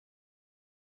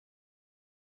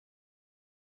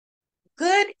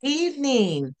Good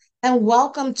evening, and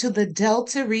welcome to the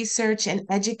Delta Research and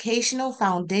Educational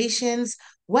Foundation's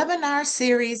webinar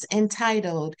series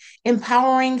entitled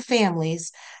Empowering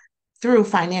Families Through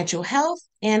Financial Health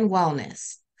and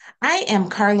Wellness. I am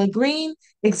Carla Green,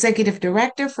 Executive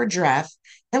Director for DREF,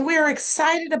 and we are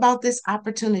excited about this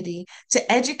opportunity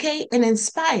to educate and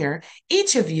inspire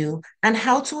each of you on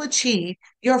how to achieve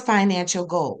your financial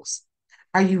goals.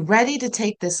 Are you ready to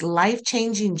take this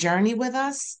life-changing journey with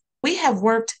us? We have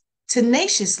worked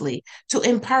tenaciously to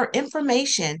impart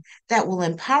information that will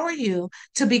empower you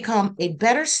to become a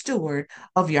better steward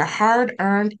of your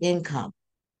hard-earned income.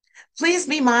 Please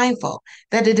be mindful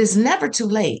that it is never too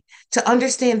late to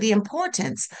understand the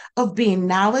importance of being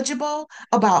knowledgeable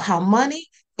about how money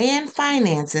and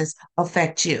finances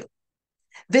affect you.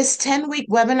 This 10-week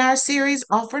webinar series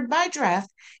offered by DREF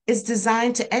is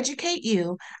designed to educate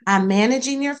you on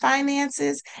managing your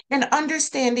finances and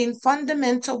understanding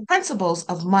fundamental principles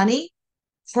of money,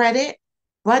 credit,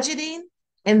 budgeting,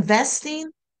 investing,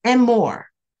 and more.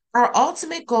 Our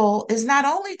ultimate goal is not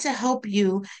only to help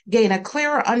you gain a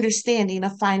clearer understanding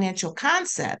of financial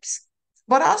concepts,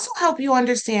 but also help you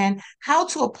understand how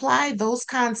to apply those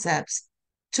concepts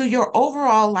to your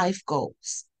overall life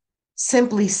goals.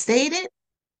 Simply stated,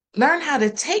 learn how to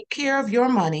take care of your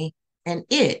money, and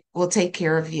it will take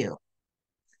care of you.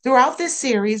 Throughout this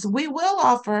series, we will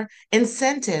offer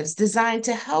incentives designed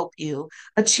to help you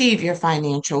achieve your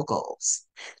financial goals.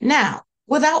 Now,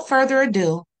 without further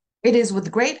ado, it is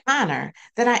with great honor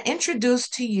that I introduce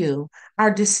to you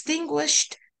our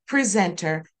distinguished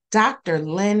presenter, Dr.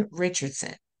 Lynn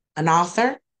Richardson, an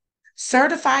author,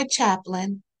 certified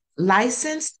chaplain,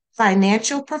 licensed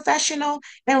financial professional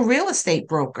and real estate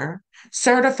broker,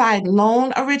 certified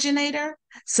loan originator,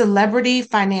 celebrity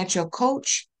financial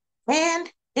coach, and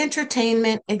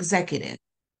entertainment executive.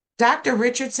 Dr.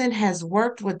 Richardson has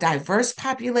worked with diverse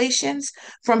populations,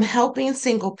 from helping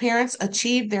single parents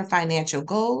achieve their financial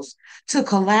goals to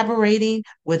collaborating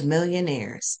with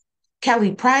millionaires.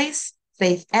 Kelly Price,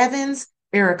 Faith Evans,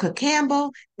 Erica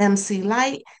Campbell, MC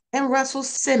Light, and Russell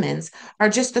Simmons are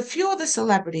just a few of the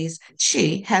celebrities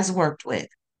she has worked with.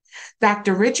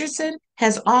 Dr. Richardson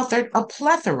has authored a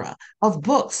plethora of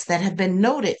books that have been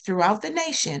noted throughout the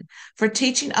nation for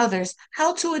teaching others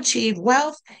how to achieve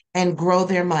wealth and grow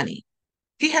their money.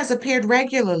 He has appeared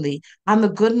regularly on the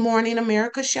Good Morning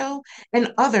America show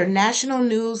and other national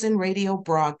news and radio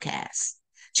broadcasts.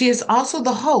 She is also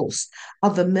the host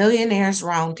of the Millionaires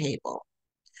Roundtable.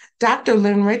 Dr.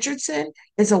 Lynn Richardson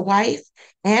is a wife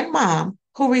and mom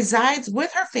who resides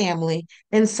with her family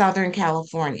in Southern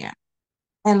California.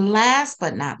 And last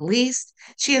but not least,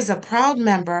 she is a proud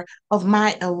member of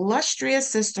my illustrious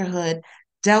sisterhood,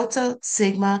 Delta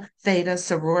Sigma Theta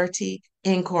Sorority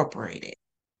Incorporated.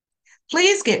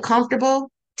 Please get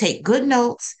comfortable, take good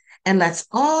notes, and let's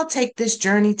all take this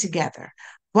journey together.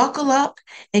 Buckle up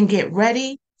and get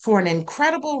ready for an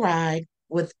incredible ride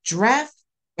with DREF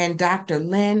and Dr.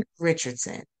 Lynn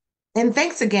Richardson. And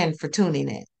thanks again for tuning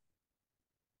in.